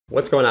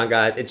What's going on,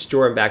 guys? It's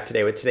Jordan back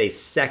today with today's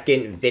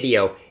second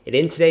video. And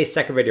in today's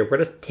second video, we're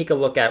going to take a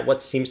look at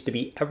what seems to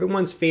be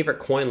everyone's favorite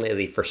coin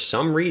lately for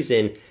some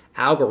reason,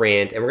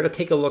 Algorand. And we're going to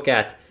take a look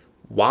at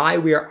why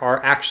we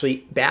are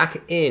actually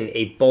back in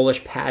a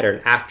bullish pattern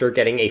after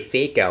getting a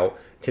fake out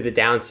to the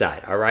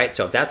downside. All right,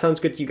 so if that sounds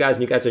good to you guys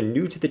and you guys are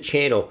new to the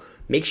channel,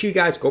 make sure you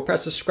guys go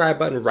press the subscribe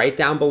button right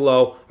down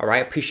below. All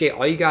right, appreciate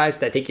all you guys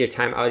that take your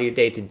time out of your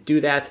day to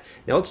do that.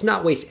 Now let's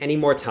not waste any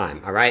more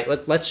time. All right,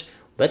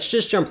 let's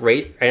just jump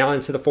right on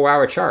into the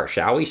 4-hour chart,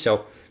 shall we?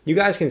 So you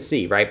guys can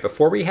see, right,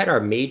 before we had our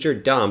major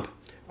dump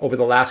over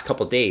the last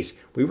couple days,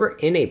 we were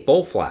in a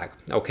bull flag,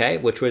 okay,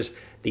 which was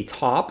the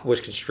top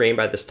was constrained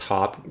by this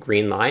top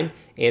green line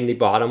and the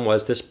bottom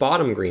was this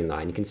bottom green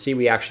line. You can see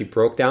we actually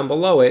broke down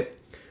below it,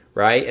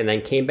 right, and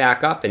then came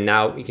back up, and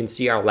now you can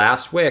see our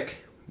last wick.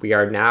 We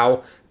are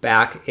now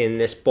back in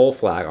this bull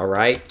flag, all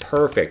right?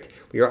 Perfect.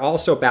 We are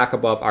also back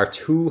above our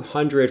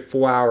 200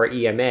 4-hour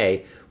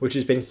EMA, which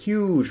has been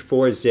huge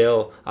for for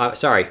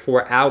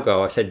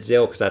Algo. I said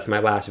Zill because that's my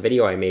last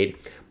video I made.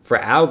 For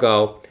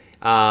Algo,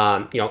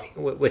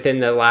 within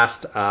the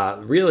last,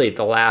 really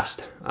the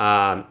last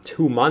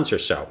 2 months or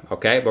so,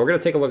 okay? But we're going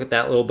to take a look at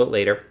that a little bit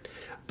later.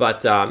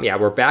 But yeah,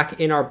 we're back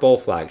in our bull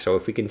flag. So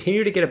if we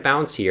continue to get a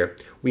bounce here,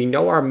 we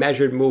know our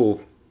measured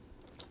move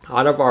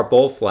out of our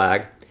bull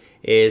flag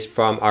is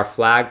from our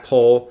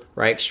flagpole,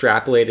 right,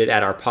 extrapolated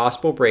at our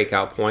possible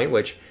breakout point,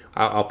 which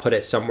I'll put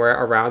it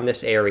somewhere around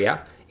this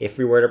area. If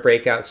we were to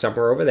break out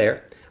somewhere over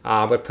there,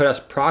 would put us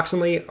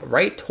approximately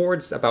right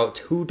towards about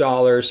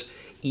 $2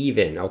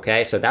 even,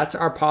 okay? So that's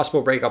our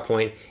possible breakout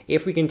point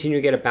if we continue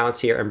to get a bounce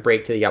here and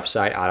break to the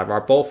upside out of our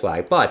bull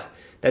flag. But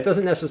that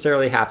doesn't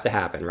necessarily have to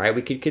happen, right?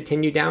 We could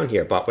continue down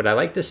here, but what I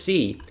like to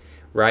see,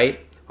 right,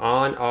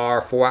 on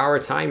our 4-hour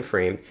time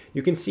frame,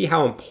 you can see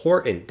how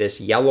important this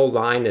yellow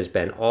line has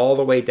been all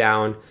the way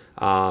down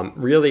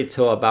really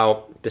till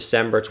about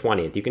December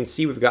 20th. You can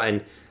see we've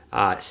gotten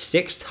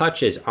 6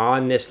 touches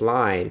on this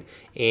line,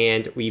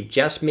 and we've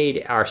just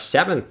made our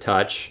 7th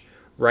touch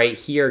right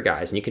here,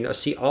 guys. And you can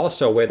see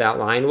also where that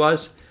line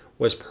was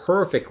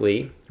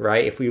perfectly,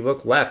 right? If we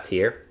look left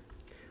here,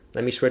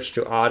 let me switch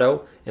to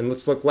auto and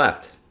let's look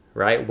left,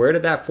 right? Where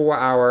did that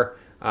 4-hour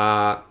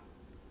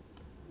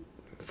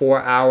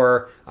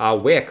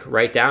wick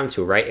right down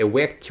to, right? It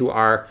wicked to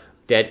our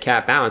dead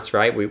cat bounce,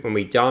 right? When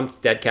we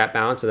dumped, dead cat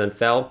bounce, and then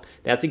fell.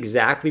 That's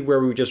exactly where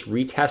we just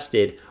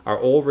retested our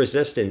old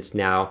resistance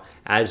now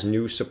as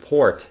new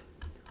support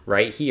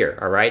right here,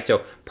 all right?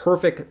 So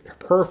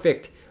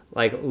perfect,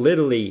 like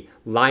literally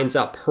lines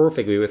up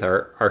perfectly with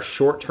our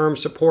short-term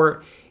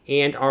support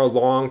and our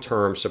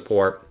long-term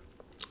support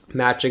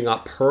matching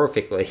up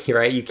perfectly,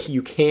 right?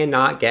 You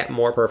cannot get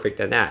more perfect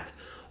than that.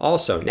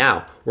 Also,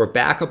 now we're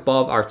back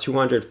above our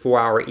 200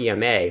 4-hour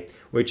EMA,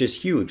 which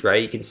is huge,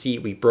 right? You can see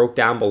we broke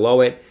down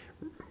below it.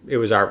 It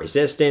was our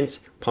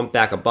resistance, pumped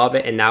back above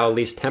it, and now at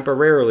least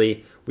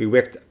temporarily we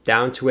wicked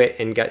down to it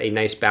and got a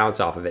nice bounce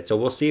off of it. So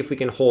we'll see if we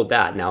can hold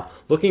that. Now,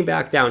 looking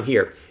back down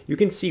here, you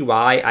can see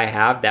why I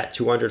have that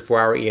 200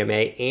 4-hour EMA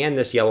and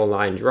this yellow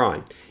line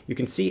drawn. You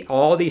can see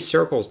all these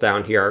circles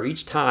down here are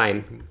each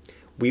time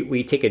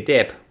we take a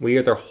dip, we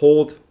either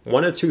hold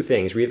one of two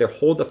things. We either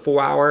hold the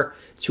 4-hour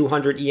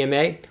 200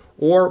 EMA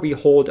or we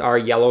hold our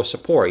yellow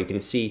support. You can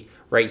see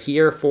right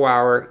here,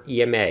 4-hour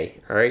EMA,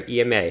 all right,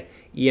 EMA,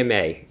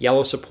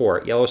 yellow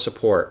support,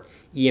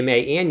 EMA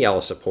and yellow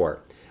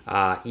support,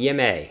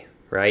 EMA,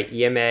 right,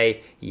 EMA,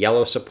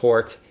 yellow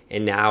support,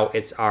 and now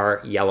it's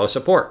our yellow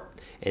support.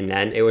 And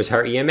then it was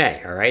our EMA,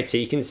 all right? So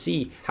you can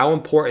see how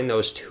important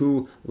those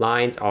two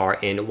lines are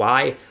and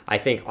why I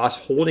think us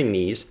holding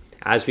these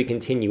as we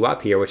continue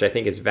up here, which I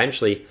think is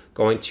eventually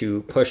going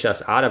to push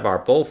us out of our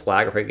bull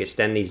flag. If we can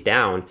extend these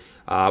down,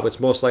 what's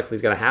most likely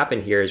is going to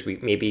happen here is we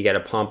maybe get a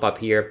pump up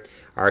here.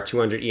 Our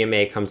 200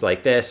 EMA comes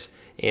like this,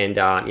 and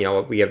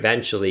we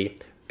eventually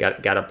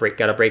got to break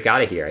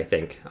out of here, I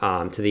think,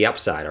 to the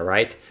upside, all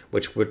right?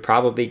 Which would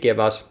probably give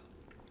us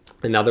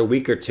another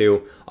week or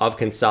two of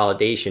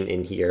consolidation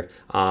in here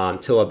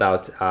till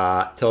about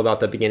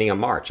the beginning of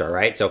March, all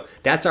right? So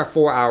that's our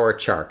 4-hour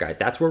chart, guys.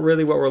 That's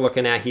really what we're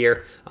looking at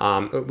here.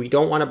 We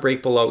don't want to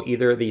break below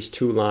either of these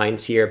two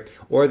lines here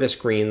or this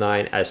green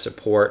line as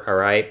support, all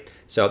right?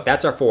 So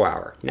that's our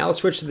 4-hour. Now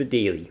let's switch to the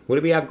daily. What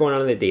do we have going on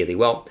in the daily?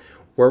 Well,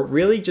 we're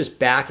really just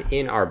back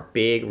in our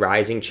big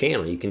rising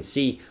channel. You can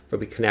see where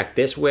we connect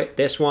this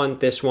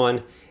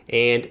one,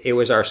 and it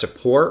was our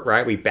support,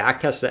 right? We back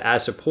tested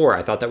as support.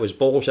 I thought that was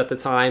bullish at the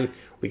time.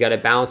 We got a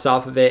bounce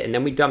off of it, and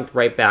then we dumped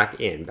right back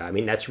in. But I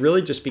mean, that's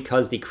really just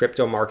because the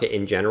crypto market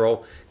in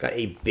general got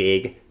a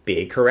big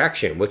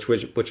correction, which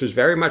was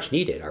very much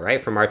needed, all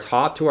right? From our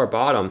top to our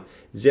bottom,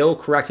 Zill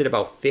corrected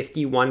about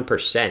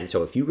 51%.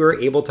 So if you were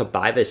able to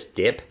buy this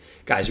dip,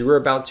 guys, you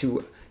would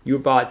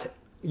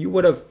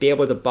have been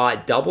able to buy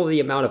double the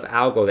amount of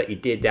Algo that you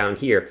did down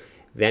here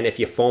than if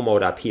you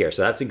FOMO'd up here.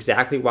 So that's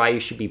exactly why you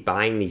should be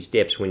buying these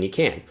dips when you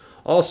can.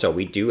 Also,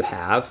 we do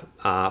have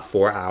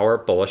 4-hour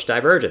bullish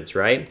divergence,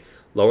 right?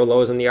 Lower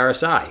lows on the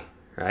RSI,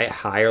 right?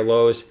 Higher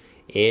lows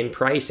in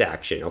price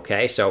action,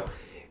 okay? So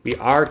we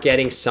are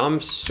getting some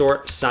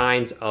sort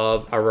signs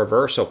of a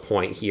reversal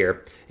point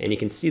here. And you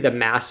can see the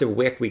massive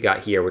wick we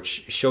got here,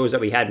 which shows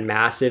that we had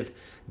massive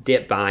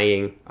dip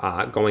buying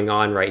going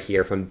on right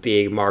here from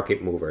big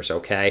market movers,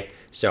 okay?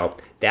 So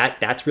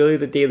that's really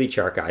the daily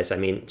chart, guys. I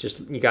mean, just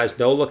you guys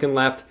know, looking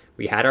left,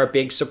 we had our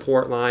big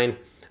support line.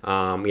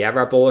 We have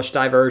our bullish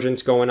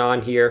divergence going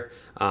on here.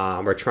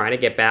 We're trying to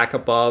get back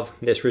above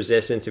this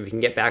resistance. If we can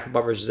get back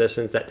above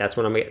resistance, that's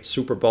when I'm going to get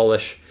super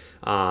bullish.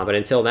 But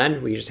until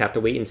then, we just have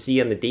to wait and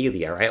see on the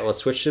daily, all right? Let's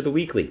switch to the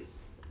weekly.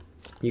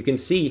 You can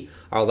see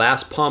our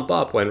last pump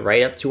up went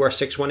right up to our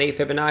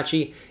 618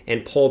 Fibonacci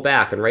and pulled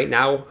back. And right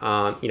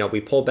now,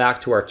 we pulled back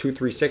to our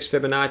 236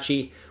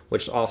 Fibonacci,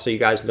 which also you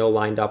guys know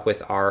lined up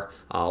with our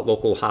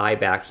local high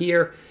back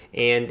here.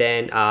 And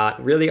then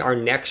really our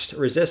next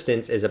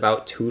resistance is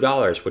about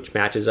 $2, which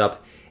matches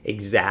up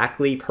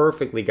exactly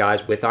perfectly,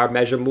 guys, with our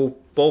measure move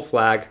bull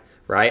flag,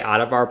 right, out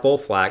of our bull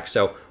flag.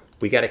 So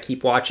we got to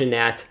keep watching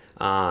that.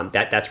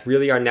 That's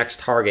really our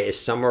next target, is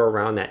somewhere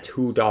around that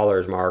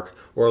 $2 mark,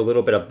 or a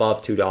little bit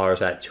above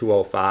 $2 at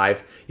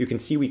 205. You can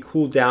see we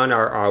cooled down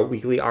our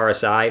weekly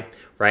RSI,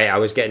 right? I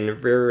was getting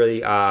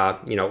really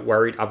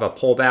worried of a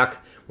pullback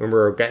when we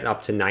were getting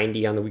up to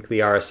 90 on the weekly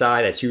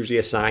RSI. That's usually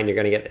a sign you're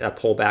going to get a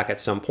pullback at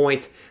some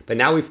point. But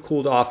now we've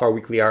cooled off our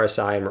weekly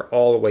RSI and we're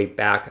all the way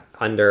back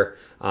under,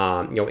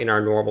 in our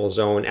normal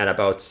zone at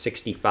about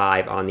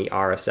 65 on the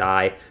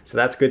RSI. So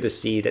that's good to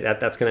see.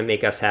 That's going to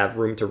make us have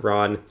room to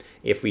run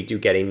if we do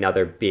get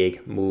another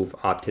big move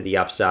up to the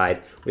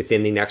upside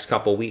within the next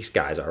couple weeks,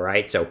 guys. All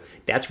right. So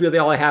that's really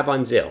all I have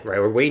on ZIL, right?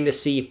 We're waiting to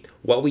see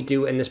what we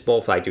do in this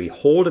bull flag. Do we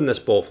hold in this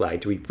bull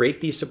flag? Do we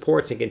break these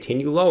supports and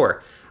continue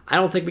lower? I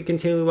don't think we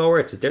continue lower.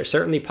 It's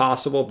certainly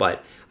possible,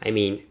 but I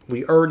mean,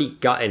 we already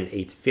gotten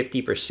a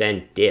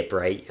 50% dip,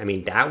 right? I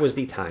mean, that was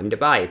the time to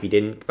buy. If you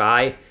didn't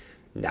buy,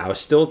 now is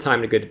still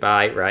time to good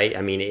buy, right?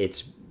 I mean,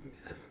 it's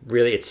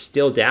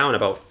still down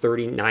about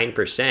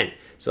 39%.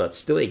 So it's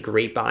still a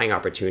great buying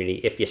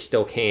opportunity if you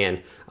still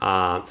can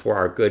for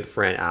our good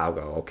friend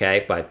Algo,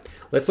 okay? But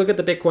let's look at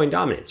the Bitcoin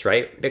dominance,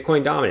 right?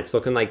 Bitcoin dominance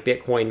looking like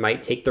Bitcoin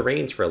might take the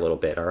reins for a little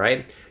bit, all right?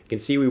 You can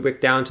see we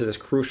wicked down to this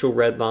crucial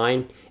red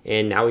line,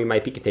 and now we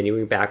might be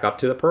continuing back up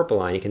to the purple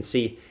line. You can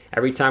see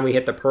every time we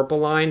hit the purple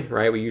line,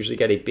 right, we usually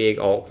get a big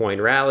altcoin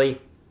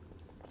rally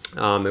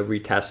and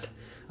retest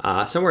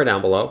somewhere down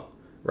below,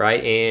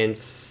 right? And,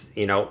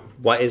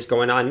 what is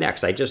going on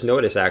next? I just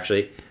noticed,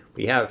 actually,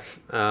 we have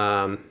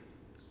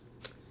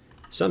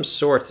some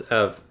sort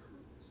of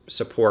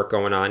support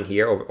going on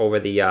here over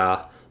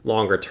the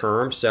longer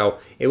term. So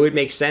it would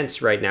make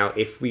sense right now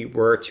if we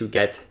were to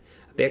get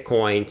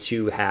Bitcoin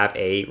to have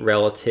a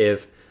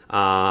relative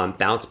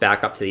bounce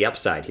back up to the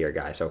upside here,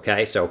 guys.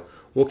 Okay, so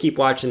we'll keep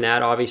watching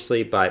that,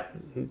 obviously, but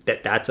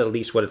that's at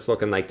least what it's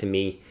looking like to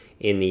me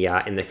in the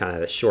kind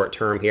of the short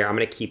term here. I'm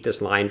going to keep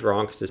this line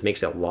drawn because this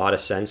makes a lot of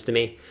sense to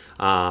me.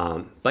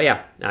 But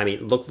yeah, I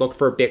mean, look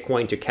for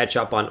Bitcoin to catch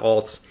up on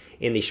alts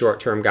in the short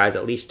term, guys,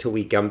 at least till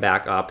we come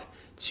back up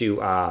to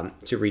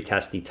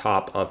retest the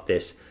top of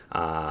this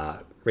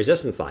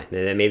resistance line.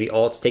 And then maybe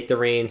alts take the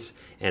reins,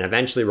 and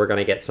eventually we're going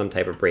to get some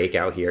type of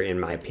breakout here, in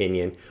my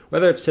opinion,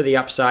 whether it's to the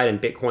upside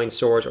and Bitcoin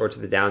soars or to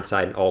the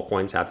downside and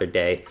altcoins have their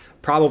day.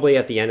 Probably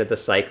at the end of the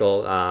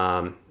cycle,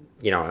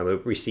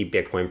 we see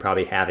Bitcoin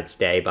probably have its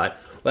day, but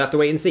we'll have to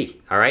wait and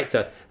see. All right,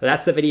 so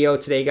that's the video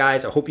today,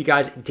 guys. I hope you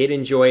guys did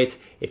enjoy it.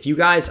 If you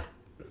guys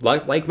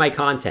like my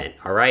content,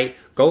 all right,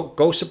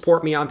 go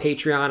support me on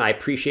Patreon. I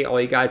appreciate all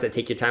you guys that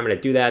take your time to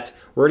do that.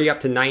 We're already up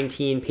to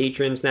 19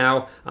 patrons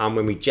now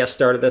when we just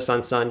started this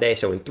on Sunday.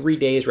 So in 3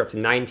 days, we're up to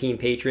 19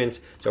 patrons.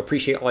 So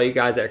appreciate all you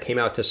guys that came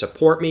out to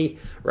support me,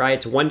 right?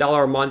 It's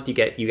 $1 a month. You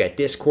get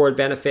Discord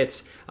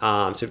benefits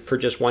so for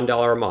just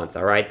 $1 a month,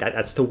 all right?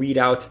 That's to weed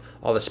out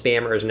all the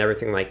spammers and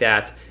everything like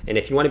that. And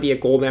if you want to be a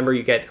gold member,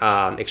 you get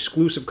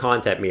exclusive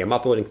content from me. I'm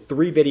uploading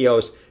 3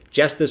 videos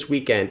just this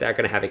weekend that are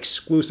going to have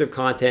exclusive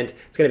content.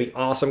 It's going to be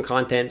awesome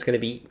content. It's going to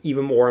be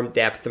even more in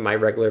depth than my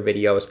regular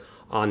videos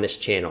on this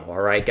channel.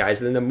 All right, guys.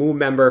 And then the Moon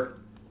member,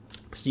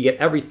 so you get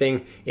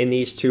everything in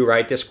these 2,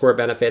 right? Discord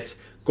benefits,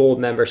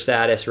 gold member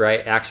status,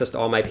 right? Access to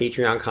all my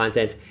Patreon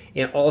content.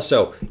 And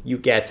also you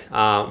get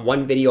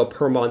 1 video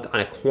per month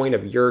on a coin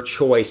of your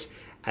choice,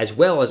 as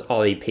well as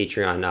all the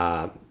Patreon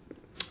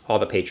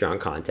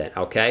content,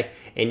 okay?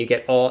 And you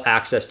get all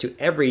access to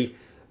every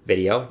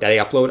video that I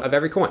upload of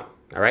every coin.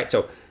 All right,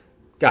 so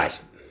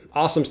guys,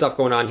 awesome stuff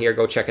going on here.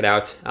 Go check it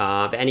out.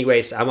 But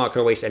anyways, I'm not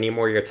going to waste any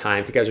more of your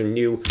time. If you guys are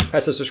new,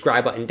 press the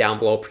subscribe button down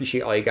below.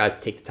 Appreciate all you guys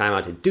to take the time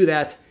out to do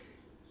that.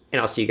 And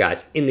I'll see you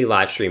guys in the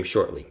live stream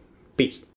shortly. Peace.